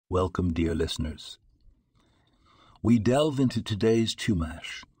Welcome, dear listeners. We delve into today's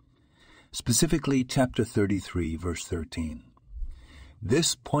Chumash, specifically chapter 33, verse 13.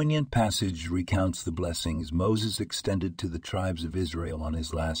 This poignant passage recounts the blessings Moses extended to the tribes of Israel on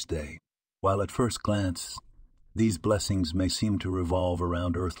his last day. While at first glance, these blessings may seem to revolve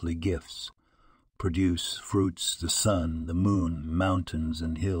around earthly gifts, produce fruits, the sun, the moon, mountains,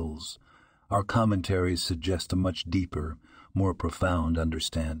 and hills, our commentaries suggest a much deeper, more profound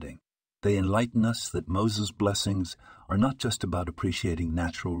understanding. They enlighten us that Moses' blessings are not just about appreciating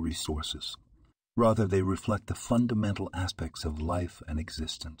natural resources. Rather, they reflect the fundamental aspects of life and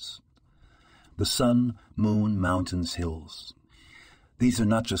existence. The sun, moon, mountains, hills. These are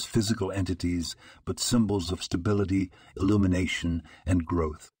not just physical entities, but symbols of stability, illumination, and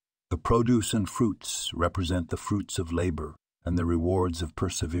growth. The produce and fruits represent the fruits of labor and the rewards of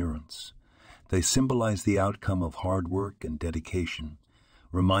perseverance. They symbolize the outcome of hard work and dedication,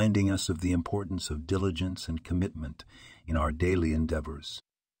 reminding us of the importance of diligence and commitment in our daily endeavors.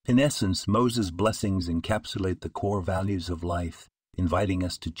 In essence, Moses' blessings encapsulate the core values of life, inviting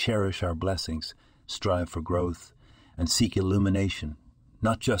us to cherish our blessings, strive for growth, and seek illumination,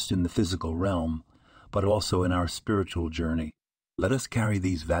 not just in the physical realm, but also in our spiritual journey. Let us carry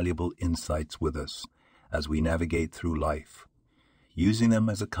these valuable insights with us as we navigate through life, using them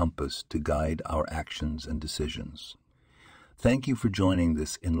as a compass to guide our actions and decisions. Thank you for joining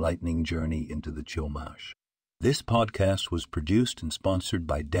this enlightening journey into the Chumash. This podcast was produced and sponsored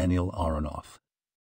by Daniel Aronoff.